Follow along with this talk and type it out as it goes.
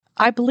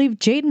I believe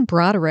Jaden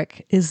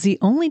Broderick is the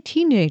only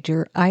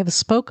teenager I have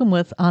spoken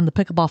with on the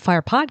Pickleball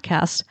Fire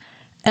podcast,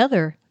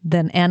 other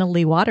than Anna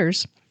Lee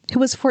Waters, who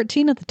was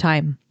 14 at the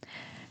time.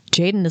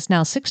 Jaden is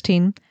now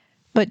 16,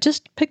 but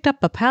just picked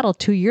up a paddle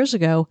 2 years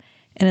ago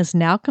and is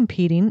now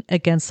competing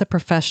against the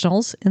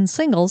professionals in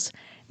singles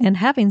and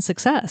having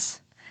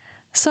success.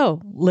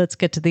 So let's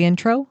get to the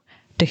intro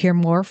to hear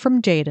more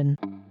from Jaden.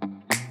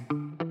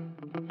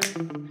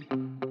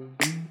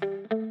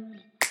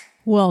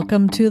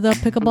 Welcome to the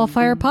Pickleball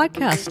Fire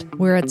podcast,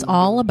 where it's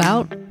all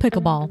about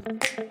pickleball.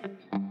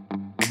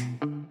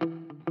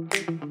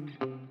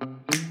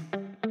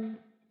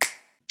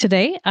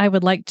 Today, I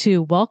would like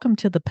to welcome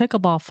to the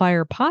Pickleball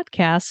Fire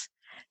podcast,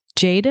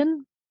 Jaden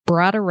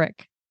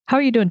Broderick. How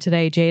are you doing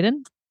today,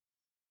 Jaden?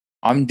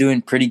 I'm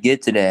doing pretty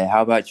good today.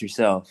 How about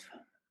yourself?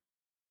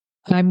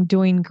 I'm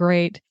doing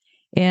great.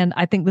 And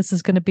I think this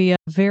is going to be a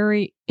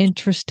very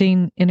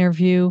interesting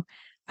interview.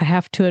 I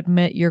have to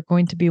admit, you're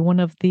going to be one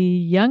of the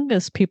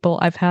youngest people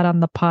I've had on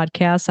the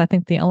podcast. I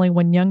think the only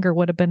one younger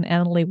would have been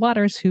Anna Lee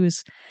Waters,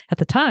 who's at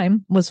the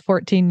time was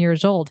 14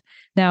 years old.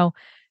 Now,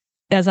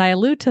 as I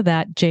allude to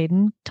that,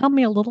 Jaden, tell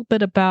me a little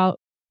bit about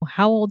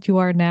how old you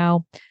are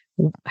now,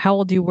 how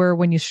old you were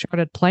when you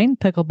started playing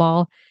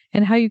pickleball,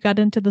 and how you got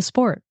into the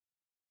sport.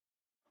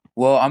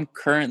 Well, I'm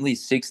currently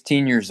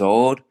 16 years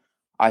old.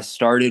 I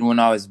started when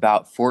I was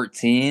about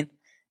 14,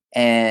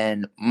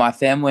 and my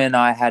family and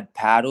I had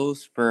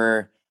paddles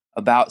for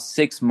about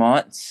 6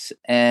 months,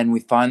 and we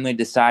finally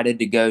decided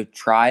to go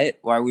try it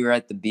while we were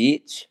at the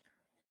beach.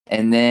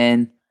 And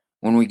then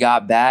when we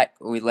got back,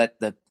 we let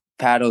the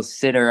paddles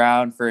sit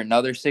around for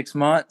another 6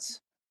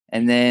 months.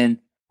 And then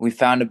we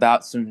found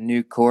about some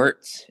new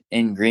courts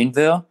in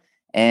Greenville,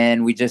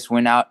 and we just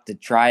went out to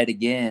try it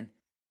again.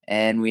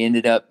 And we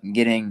ended up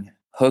getting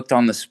hooked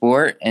on the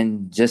sport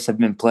and just have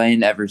been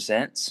playing ever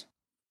since.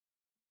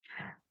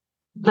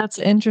 That's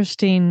an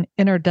interesting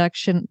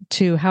introduction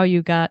to how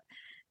you got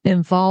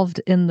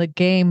involved in the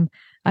game.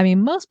 I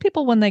mean, most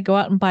people, when they go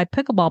out and buy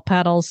pickleball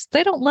paddles,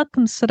 they don't let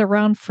them sit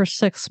around for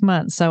 6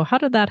 months. So how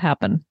did that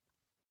happen?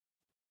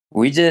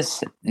 We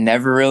just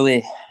never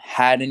really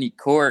had any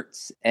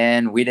courts,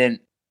 and we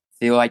didn't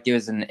feel like it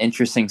was an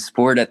interesting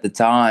sport at the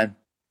time.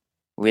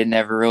 We had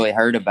never really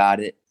heard about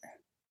it.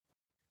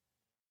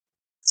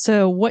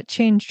 So what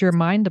changed your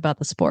mind about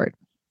the sport?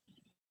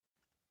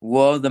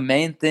 Well, the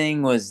main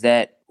thing was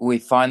that we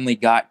finally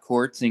got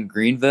courts in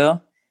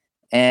Greenville.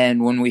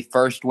 And when we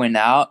first went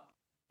out,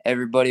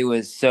 everybody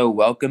was so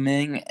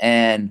welcoming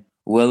and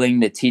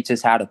willing to teach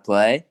us how to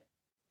play.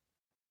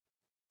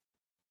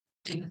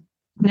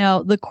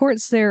 Now, the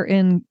courts there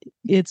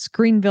it's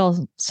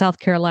Greenville, South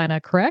Carolina,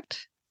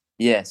 correct?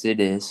 Yes, it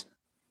is.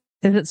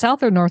 Is it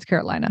South or North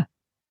Carolina?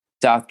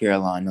 South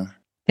Carolina.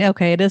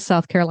 Okay, it is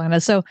South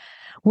Carolina. So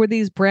were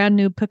these brand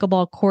new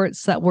pickleball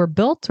courts that were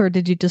built, or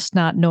did you just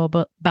not know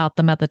about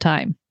them at the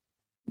time?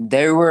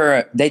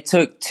 They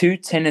took 2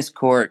 tennis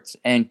courts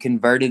and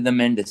converted them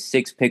into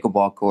 6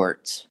 pickleball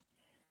courts.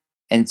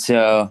 And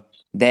so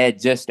they had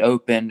just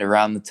opened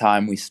around the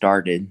time we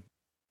started.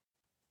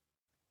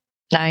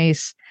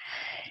 Nice.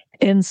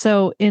 And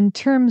so in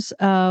terms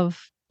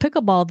of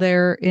pickleball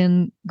there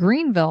in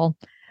Greenville,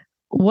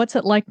 what's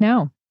it like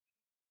now?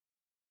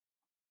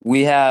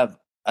 We have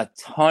a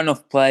ton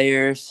of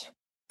players,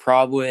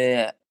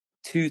 probably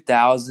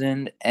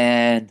 2,000,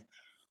 and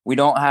we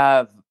don't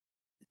have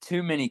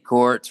too many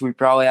courts. We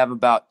probably have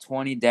about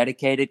 20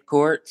 dedicated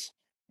courts.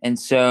 And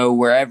so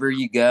wherever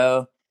you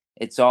go,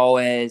 it's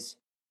always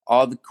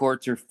all the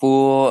courts are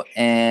full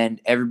and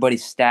everybody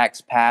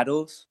stacks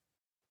paddles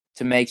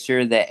to make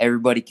sure that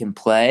everybody can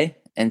play.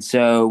 And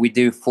so we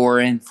do 4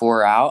 in,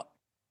 4 out.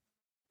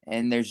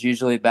 And there's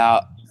usually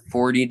about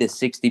 40 to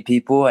 60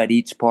 people at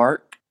each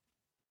park.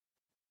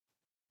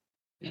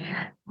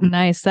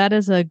 Nice. That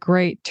is a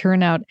great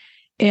turnout.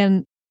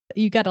 And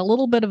you got a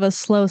little bit of a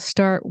slow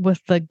start with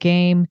the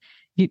game.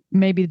 You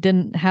maybe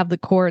didn't have the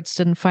courts,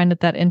 didn't find it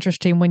that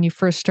interesting when you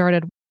first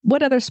started.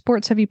 What other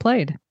sports have you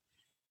played?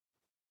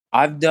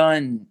 I've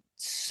done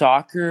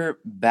soccer,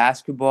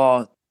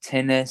 basketball,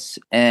 tennis,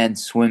 and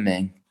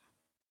swimming.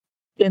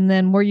 And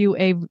then were you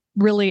a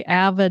really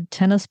avid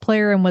tennis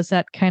player? And was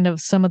that kind of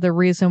some of the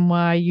reason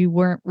why you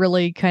weren't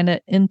really kind of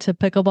into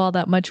pickleball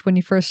that much when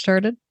you first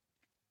started?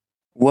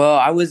 Well,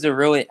 I was a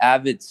really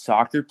avid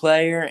soccer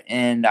player,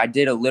 and I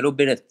did a little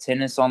bit of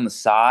tennis on the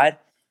side.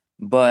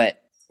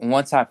 But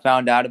once I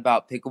found out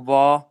about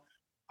pickleball,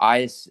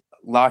 I just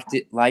liked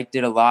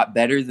it a lot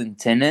better than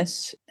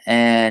tennis.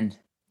 And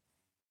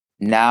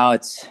now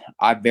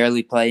I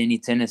barely play any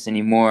tennis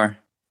anymore.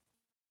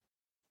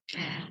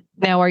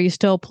 Now, are you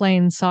still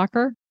playing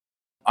soccer?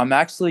 I'm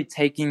actually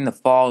taking the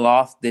fall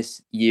off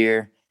this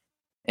year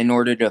in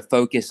order to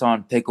focus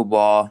on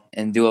pickleball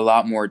and do a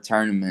lot more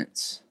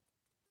tournaments.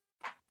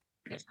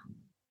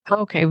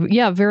 Okay.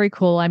 Yeah, very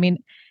cool. I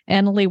mean,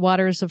 Anna Lee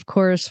Waters, of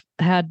course,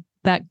 had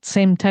that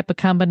same type of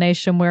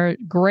combination where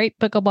great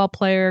pickleball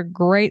player,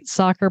 great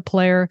soccer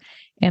player.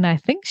 And I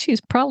think she's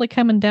probably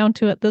coming down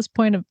to at this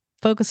point of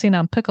focusing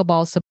on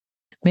pickleball. So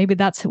maybe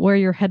that's where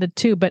you're headed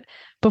to. But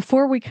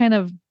before we kind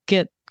of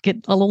get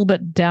a little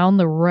bit down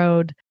the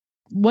road,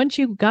 once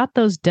you got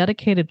those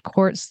dedicated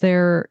courts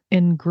there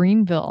in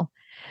Greenville,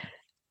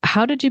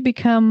 how did you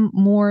become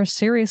more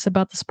serious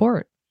about the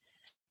sport?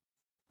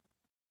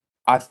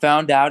 I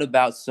found out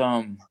about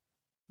some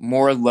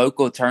more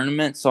local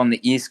tournaments on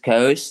the East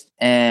Coast,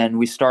 and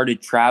we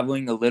started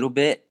traveling a little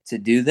bit to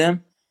do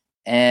them.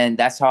 And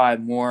that's how I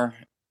more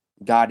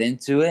got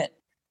into it.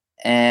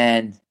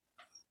 And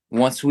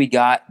once we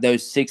got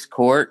those 6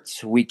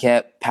 courts, we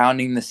kept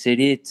pounding the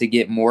city to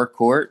get more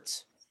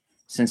courts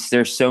since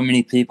there's so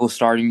many people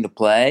starting to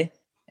play.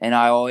 And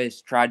I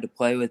always tried to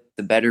play with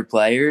the better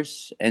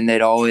players, and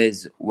they'd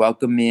always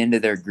welcome me into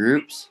their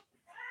groups.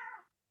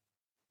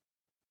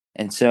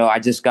 And so I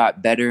just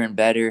got better and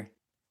better.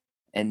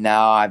 And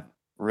now I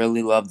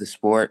really love the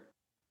sport.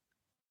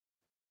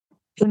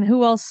 And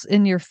who else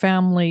in your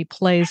family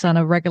plays on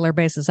a regular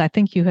basis? I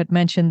think you had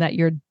mentioned that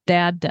your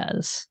dad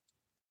does.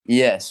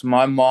 Yes,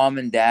 my mom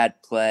and dad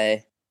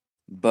play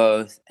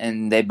both,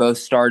 and they both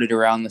started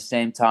around the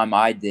same time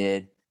I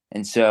did.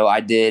 And so I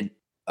did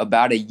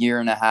about a year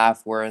and a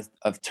half worth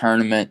of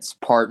tournaments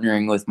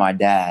partnering with my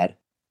dad.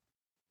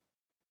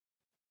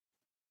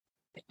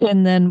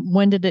 And then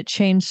when did it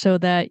change so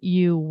that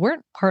you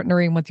weren't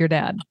partnering with your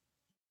dad?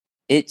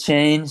 It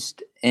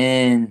changed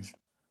in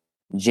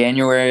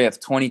January of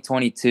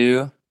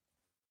 2022.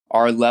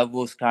 Our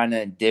levels kind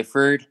of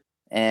differed,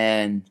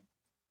 and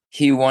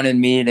he wanted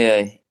me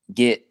to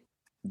get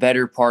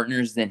better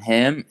partners than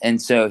him.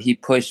 And so he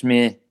pushed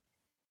me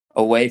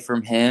away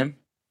from him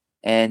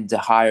and to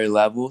higher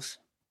levels.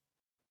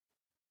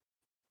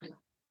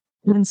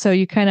 And so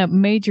you kind of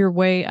made your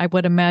way, I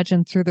would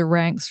imagine, through the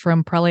ranks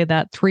from probably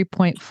that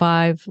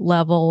 3.5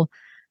 level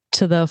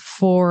to the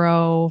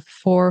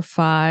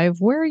 4.045.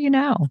 Where are you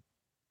now?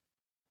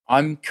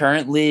 I'm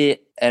currently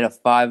at a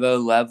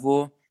 5.0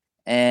 level,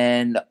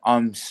 and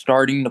I'm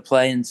starting to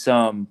play in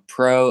some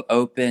pro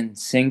open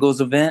singles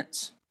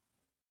events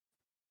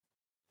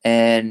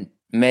and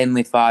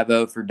mainly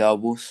 5.0 for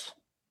doubles.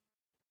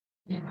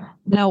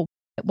 Now,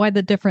 why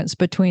the difference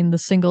between the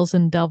singles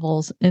and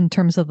doubles in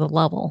terms of the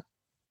level?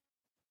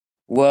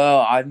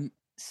 Well, I'm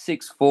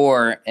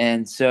 6'4",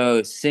 and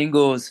so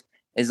singles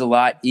is a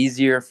lot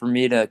easier for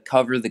me to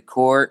cover the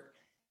court.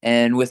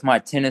 And with my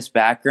tennis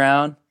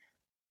background,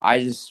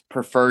 I just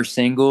prefer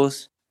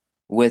singles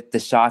with the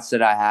shots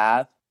that I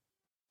have.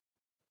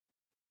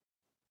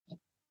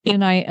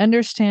 And I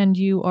understand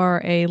you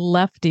are a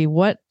lefty.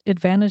 What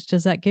advantage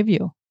does that give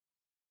you?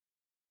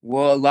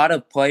 Well, a lot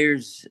of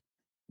players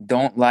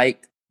don't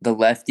like the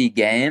lefty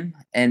game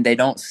and they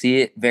don't see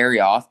it very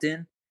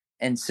often.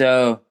 And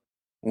so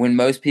when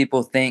most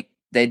people think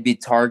they'd be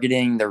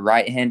targeting the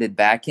right-handed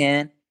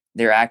backhand,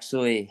 they're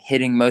actually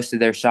hitting most of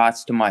their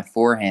shots to my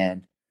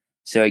forehand.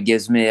 So it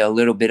gives me a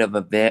little bit of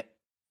a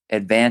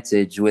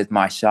advantage with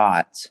my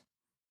shots.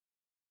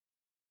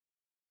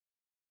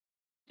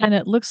 And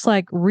it looks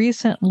like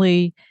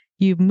recently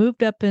you've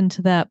moved up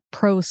into that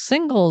pro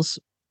singles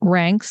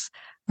ranks.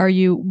 Are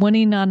you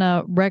winning on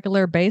a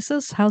regular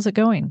basis? How's it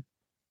going?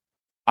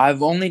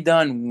 I've only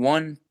done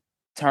one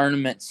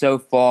tournament so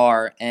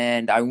far,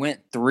 and I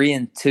went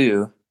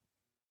 3-2,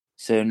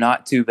 so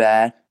not too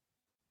bad.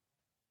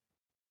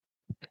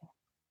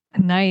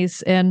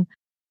 Nice. And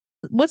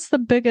what's the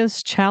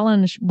biggest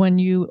challenge when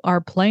you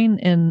are playing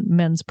in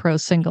men's pro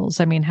singles?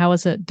 I mean, how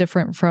is it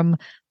different from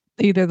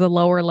either the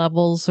lower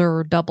levels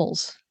or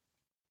doubles?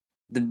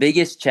 The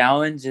biggest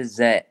challenge is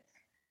that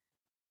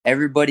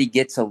everybody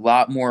gets a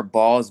lot more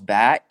balls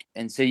back,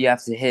 and so you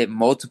have to hit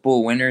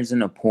multiple winners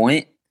in a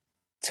point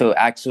to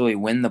actually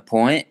win the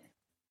point.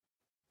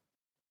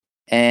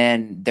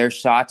 And their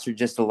shots are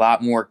just a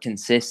lot more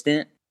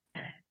consistent.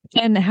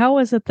 And how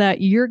is it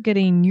that you're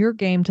getting your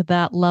game to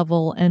that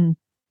level and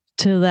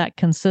to that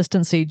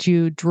consistency? Do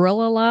you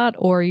drill a lot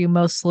or are you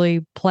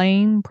mostly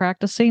playing,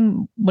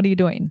 practicing? What are you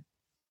doing?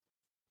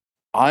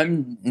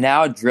 I'm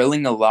now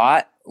drilling a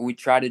lot. We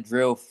try to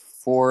drill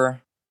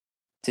 4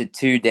 to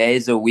 2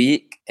 days a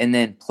week and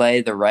then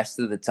play the rest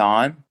of the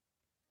time.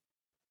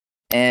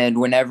 And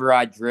whenever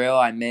I drill,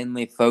 I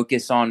mainly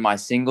focus on my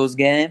singles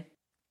game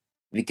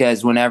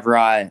because whenever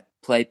I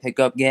play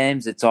pickup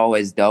games, it's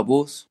always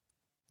doubles.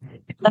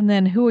 And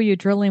then who are you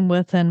drilling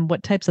with and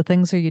what types of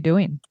things are you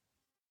doing?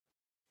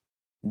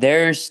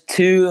 There's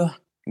 2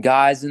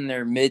 guys in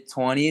their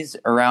mid-20s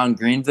around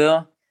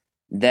Greenville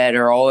that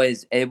are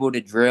always able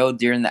to drill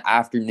during the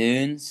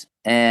afternoons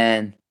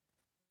and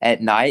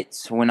at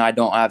nights when I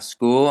don't have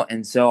school.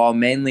 And so I'll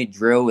mainly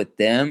drill with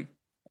them.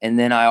 And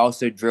then I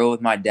also drill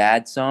with my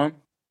dad some.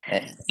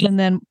 And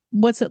then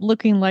what's it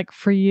looking like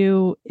for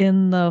you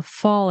in the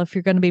fall if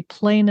you're going to be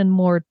playing in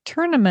more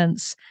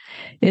tournaments?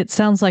 It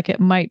sounds like it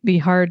might be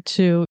hard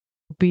to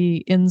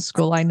be in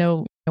school. I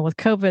know with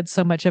COVID,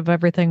 so much of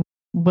everything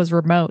was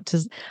remote.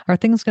 Are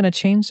things going to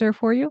change there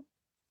for you?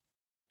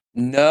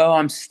 No,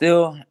 I'm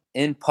still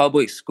in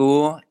public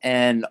school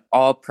and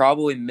I'll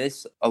probably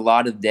miss a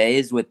lot of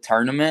days with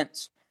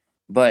tournaments,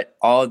 but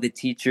all of the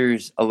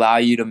teachers allow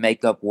you to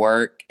make up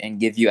work and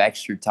give you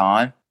extra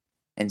time.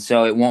 And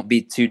so it won't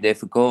be too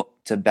difficult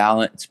to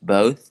balance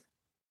both.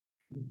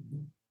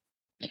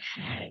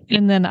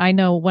 And then I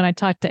know when I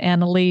talked to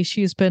Anna Lee,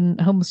 she's been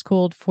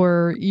homeschooled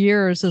for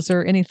years. Is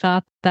there any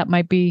thought that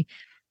might be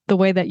the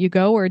way that you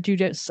go, or do you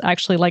just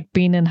actually like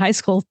being in high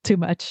school too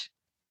much?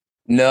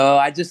 No,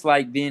 I just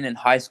like being in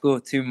high school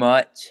too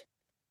much.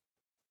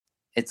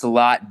 It's a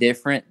lot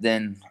different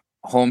than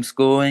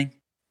homeschooling.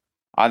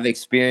 I've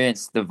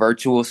experienced the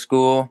virtual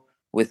school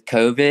with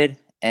COVID,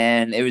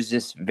 and it was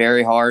just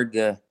very hard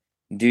to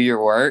do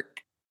your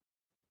work.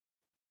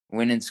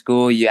 When in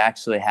school, you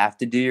actually have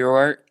to do your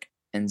work.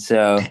 And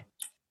so,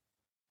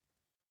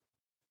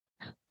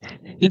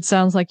 It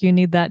sounds like you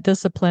need that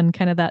discipline,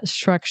 kind of that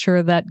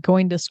structure that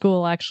going to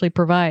school actually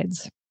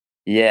provides.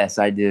 yes,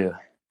 I do.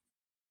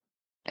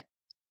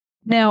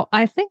 Now,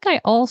 I think I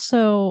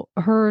also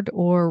heard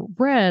or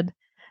read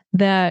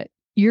that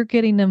you're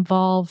getting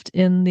involved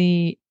in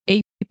the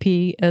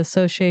APP,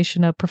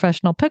 Association of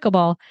Professional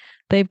Pickleball.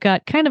 They've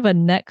got kind of a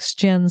next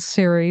gen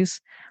series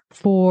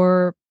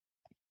for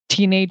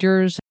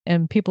teenagers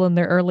and people in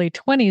their early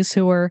 20s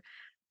who are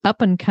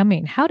up and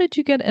coming. How did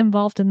you get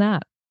involved in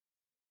that?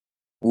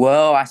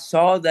 Well, I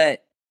saw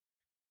that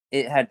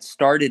it had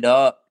started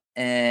up,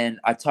 and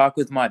I talked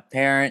with my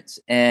parents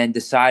and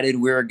decided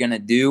we were going to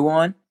do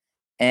one.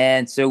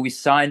 And so we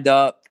signed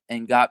up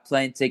and got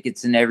plane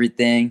tickets and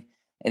everything.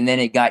 And then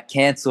it got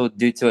canceled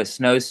due to a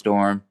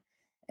snowstorm.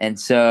 And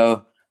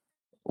so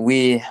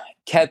we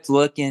kept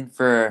looking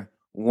for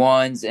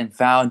ones and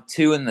found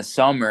two in the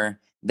summer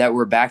that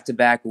were back to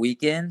back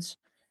weekends.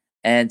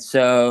 And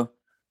so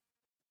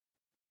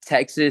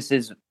Texas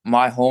is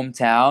my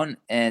hometown,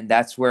 and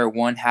that's where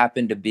one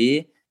happened to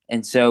be.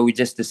 And so we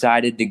just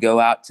decided to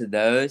go out to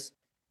those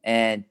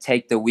and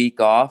take the week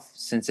off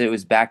since it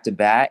was back to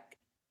back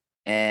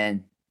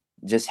and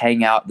just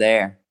hang out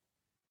there.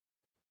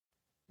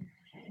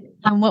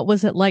 And what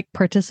was it like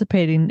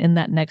participating in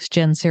that next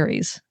gen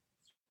series?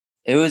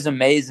 It was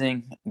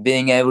amazing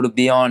being able to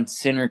be on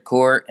center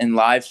court and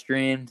live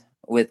streamed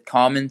with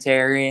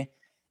commentary.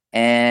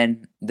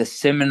 And the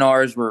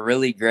seminars were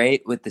really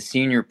great with the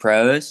senior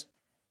pros.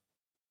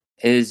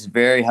 It was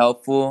very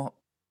helpful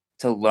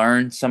to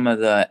learn some of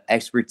the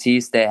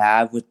expertise they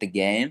have with the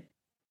game.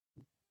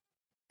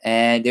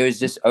 And it was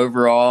just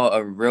overall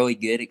a really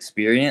good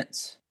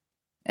experience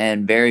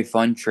and very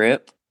fun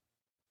trip.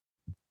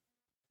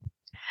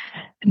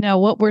 Now,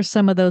 what were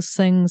some of those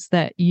things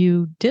that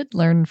you did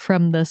learn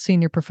from the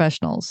senior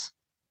professionals?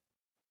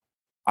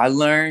 I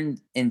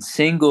learned in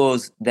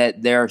singles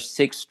that there are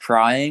 6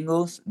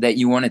 triangles that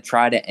you want to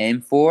try to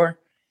aim for,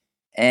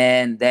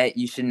 and that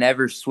you should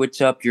never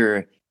switch up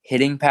your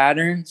hitting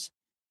patterns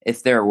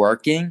if they're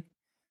working,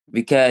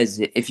 because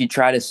if you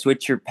try to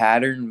switch your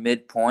pattern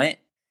midpoint,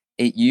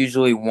 it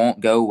usually won't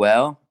go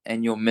well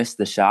and you'll miss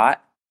the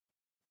shot.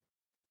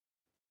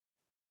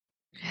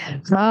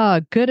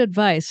 Ah, good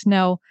advice.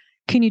 Now,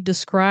 can you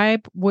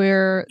describe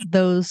where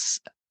those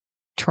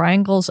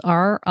triangles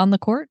are on the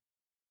court?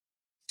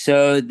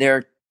 So there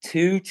are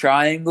 2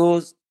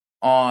 triangles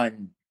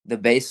on the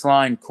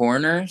baseline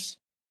corners,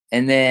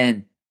 and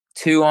then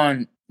 2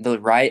 on the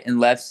right and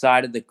left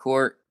side of the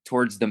court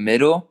towards the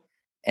middle,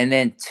 and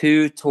then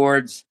 2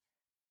 towards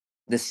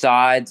the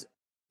sides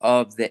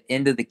of the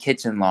end of the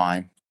kitchen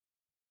line.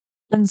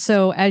 And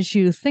so, as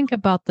you think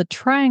about the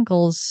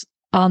triangles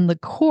on the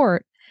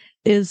court,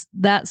 is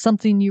that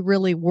something you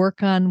really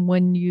work on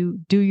when you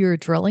do your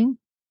drilling?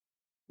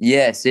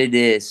 Yes, it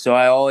is. So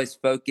I always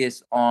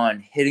focus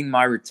on hitting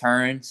my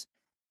returns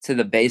to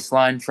the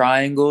baseline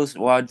triangles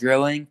while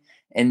drilling,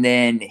 and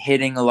then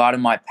hitting a lot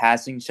of my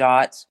passing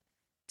shots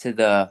to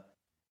the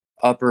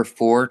upper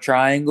 4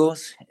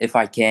 triangles if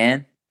I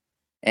can.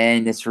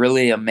 And it's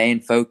really a main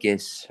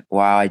focus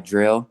while I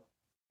drill.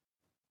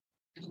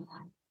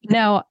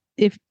 Now,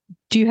 if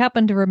do you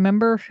happen to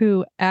remember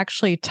who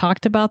actually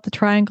talked about the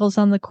triangles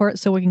on the court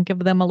so we can give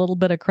them a little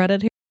bit of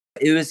credit here?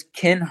 It was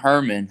Ken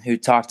Herman who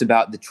talked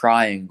about the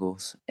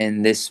triangles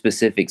in this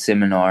specific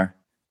seminar.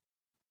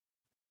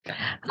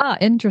 Ah,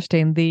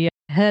 interesting. The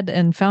head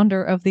and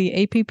founder of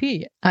the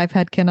APP. I've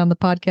had Ken on the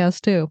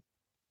podcast too.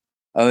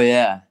 Oh,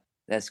 yeah,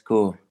 that's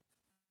cool.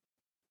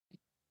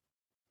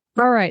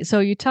 All right. So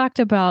you talked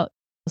about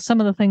some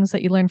of the things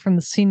that you learned from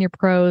the senior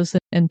pros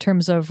in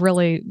terms of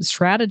really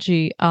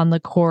strategy on the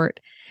court.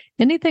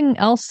 Anything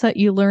else that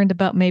you learned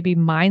about maybe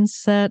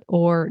mindset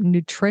or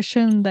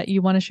nutrition that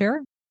you want to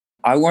share?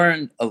 I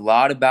learned a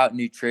lot about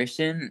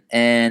nutrition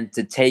and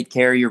to take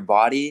care of your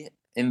body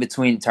in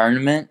between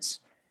tournaments.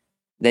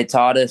 They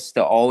taught us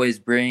to always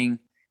bring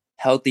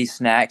healthy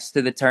snacks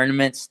to the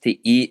tournaments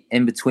to eat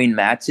in between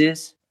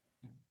matches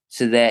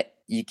so that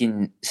you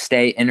can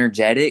stay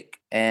energetic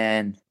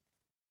and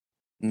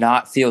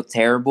not feel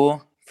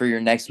terrible for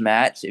your next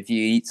match if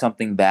you eat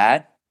something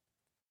bad.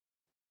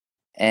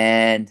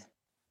 And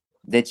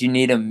that you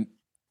need a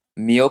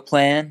meal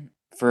plan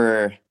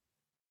for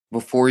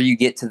before you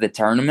get to the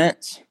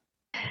tournaments.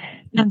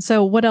 And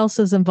so, what else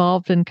is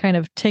involved in kind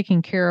of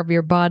taking care of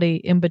your body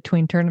in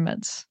between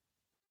tournaments?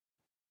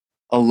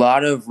 A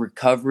lot of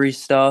recovery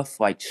stuff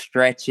like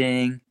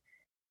stretching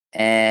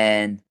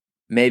and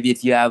maybe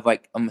if you have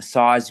like a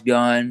massage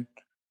gun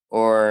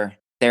or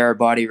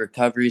Therabody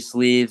recovery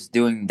sleeves,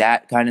 doing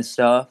that kind of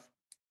stuff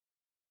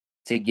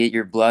to get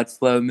your blood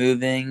flow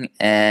moving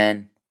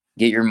and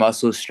get your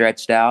muscles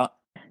stretched out.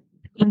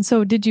 And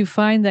so, did you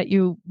find that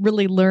you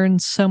really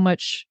learned so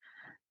much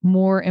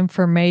more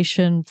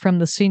information from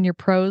the senior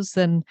pros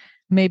than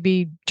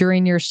maybe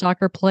during your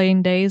soccer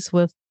playing days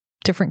with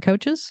different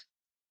coaches?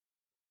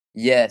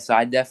 Yes,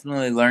 I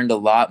definitely learned a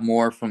lot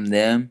more from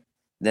them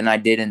than I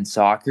did in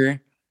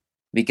soccer,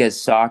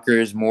 because soccer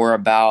is more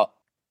about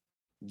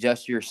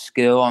just your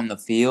skill on the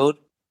field,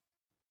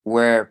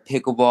 where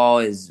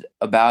pickleball is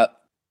about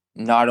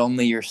not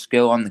only your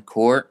skill on the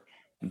court,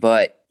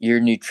 but your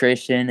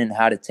nutrition and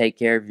how to take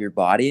care of your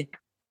body.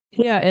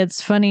 Yeah,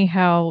 it's funny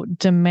how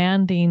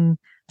demanding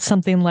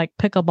something like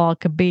pickleball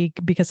could be,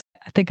 because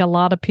I think a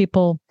lot of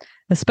people,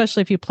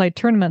 especially if you play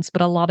tournaments,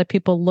 but a lot of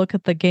people look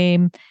at the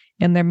game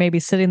and they're maybe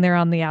sitting there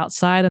on the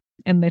outside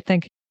and they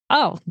think,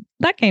 oh,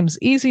 that game's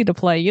easy to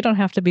play. You don't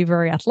have to be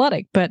very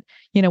athletic. But,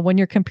 when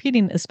you're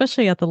competing,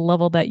 especially at the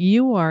level that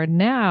you are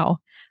now,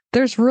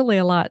 there's really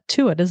a lot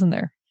to it, isn't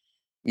there?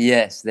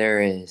 Yes,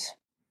 there is.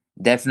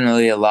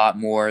 Definitely a lot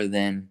more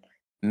than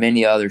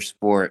many other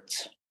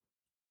sports.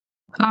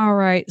 All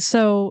right.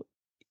 So,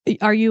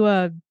 are you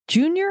a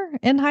junior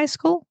in high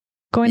school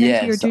going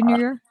into your Yes, junior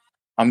year?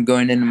 I'm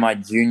going into my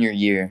junior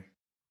year.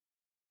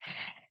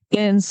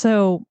 And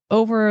so,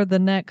 over the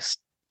next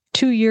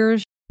 2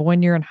 years,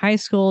 when you're in high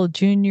school,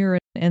 junior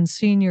and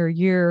senior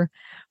year,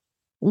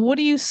 what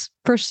do you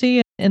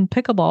foresee in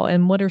pickleball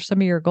and what are some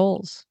of your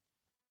goals?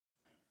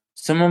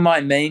 Some of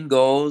my main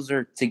goals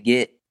are to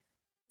get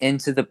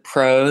into the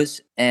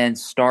pros and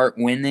start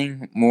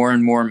winning more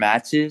and more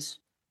matches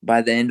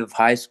by the end of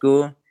high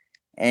school,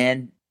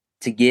 and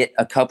to get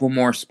a couple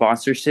more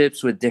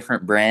sponsorships with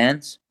different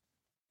brands.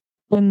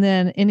 And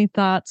then, any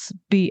thoughts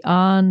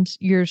beyond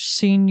your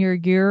senior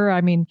year?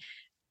 I mean,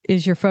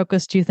 is your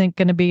focus, do you think,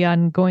 going to be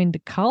on going to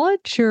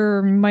college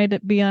or might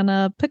it be on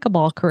a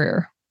pickleball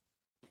career?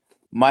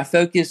 My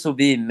focus will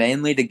be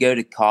mainly to go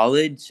to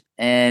college,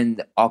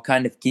 and I'll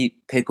kind of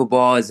keep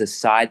pickleball as a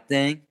side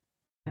thing.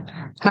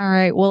 All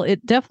right. Well,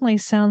 it definitely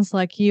sounds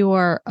like you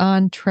are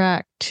on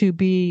track to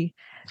be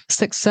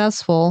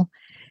successful.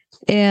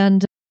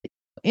 And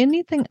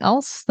anything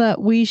else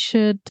that we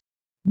should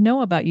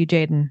know about you,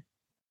 Jaden?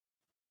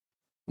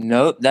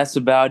 Nope, that's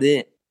about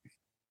it.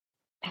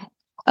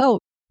 Oh,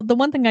 the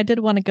one thing I did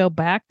want to go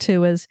back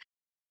to is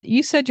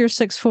you said you're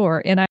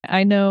 6'4", and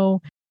I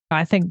know,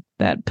 I think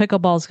that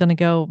pickleball is going to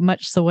go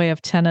much the way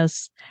of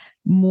tennis.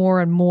 More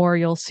and more,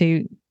 you'll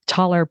see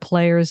taller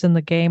players in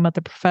the game at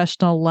the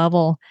professional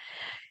level.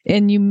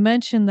 And you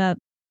mentioned that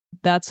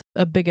that's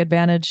a big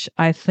advantage,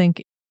 I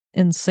think,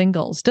 in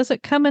singles. Does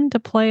it come into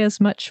play as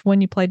much when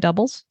you play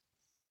doubles?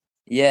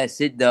 Yes,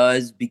 it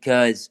does,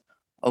 because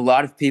a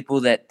lot of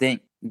people that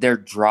think their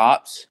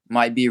drops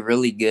might be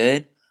really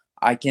good,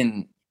 I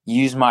can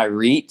use my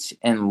reach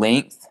and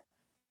length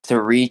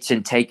to reach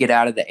and take it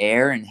out of the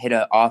air and hit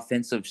an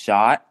offensive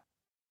shot.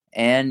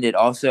 And it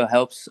also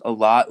helps a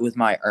lot with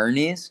my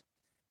ernies.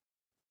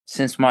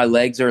 Since my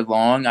legs are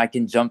long, I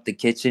can jump the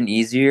kitchen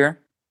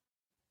easier.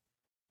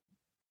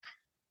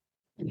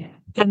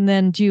 And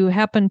then do you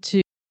happen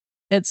to,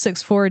 at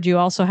 6'4", do you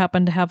also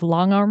happen to have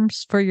long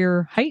arms for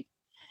your height?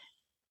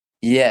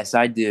 Yes,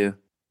 I do.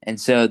 And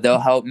so they'll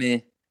help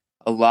me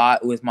a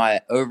lot with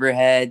my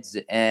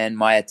overheads and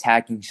my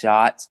attacking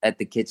shots at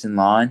the kitchen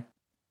lawn.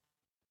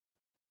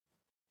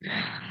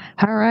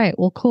 All right.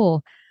 Well,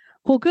 cool.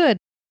 Well, good.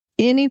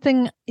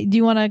 Anything, do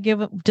you want to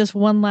give just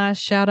one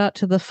last shout out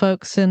to the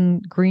folks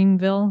in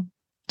Greenville,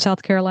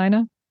 South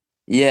Carolina?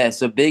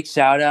 Yes, a big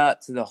shout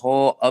out to the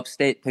whole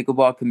upstate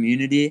pickleball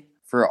community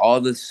for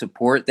all the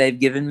support they've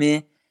given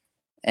me.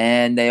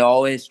 And they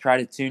always try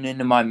to tune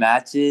into my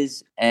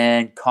matches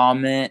and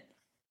comment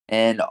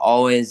and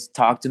always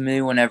talk to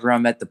me whenever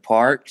I'm at the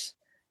parks.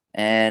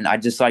 And I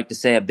just like to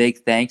say a big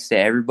thanks to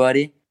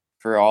everybody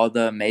for all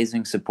the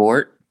amazing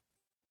support.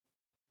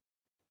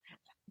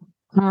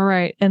 All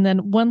right. And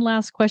then one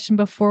last question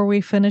before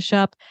we finish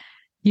up.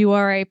 You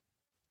are a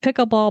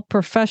pickleball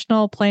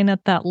professional playing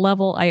at that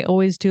level. I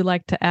always do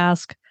like to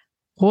ask,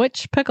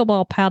 which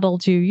pickleball paddle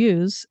do you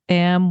use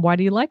and why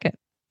do you like it?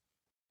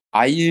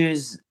 I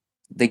use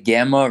the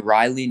Gamma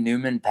Riley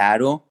Newman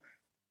paddle,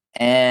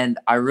 and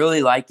I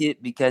really like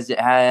it because it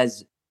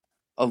has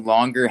a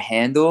longer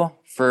handle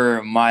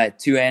for my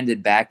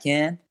two-handed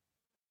backhand,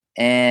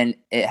 and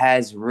it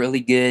has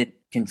really good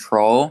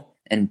control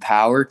and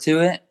power to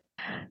it.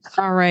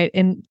 All right.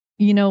 And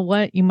you know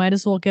what? You might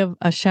as well give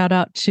a shout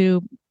out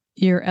to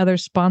your other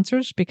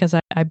sponsors, because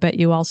I bet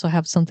you also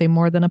have something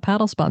more than a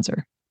paddle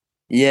sponsor.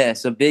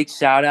 Yes, a big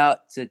shout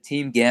out to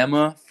Team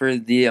Gamma for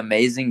the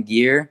amazing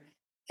gear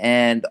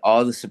and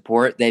all the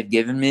support they've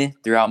given me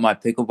throughout my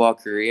pickleball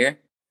career.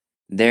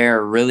 They're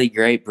a really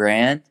great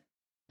brand.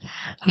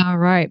 All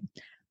right.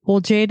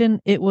 Well, Jaden,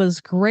 it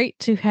was great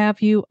to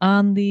have you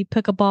on the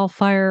Pickleball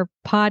Fire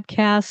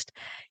podcast.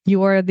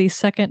 You are the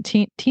second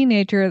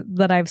teenager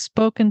that I've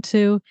spoken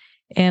to,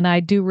 And I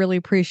do really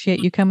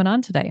appreciate you coming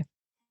on today.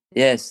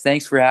 Yes,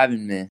 thanks for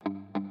having me.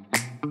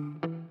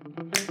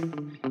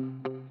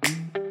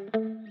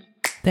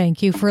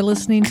 Thank you for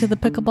listening to the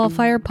Pickleball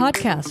Fire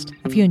podcast.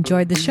 If you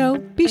enjoyed the show,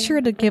 be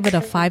sure to give it a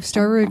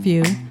 5-star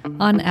review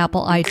on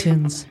Apple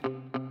iTunes.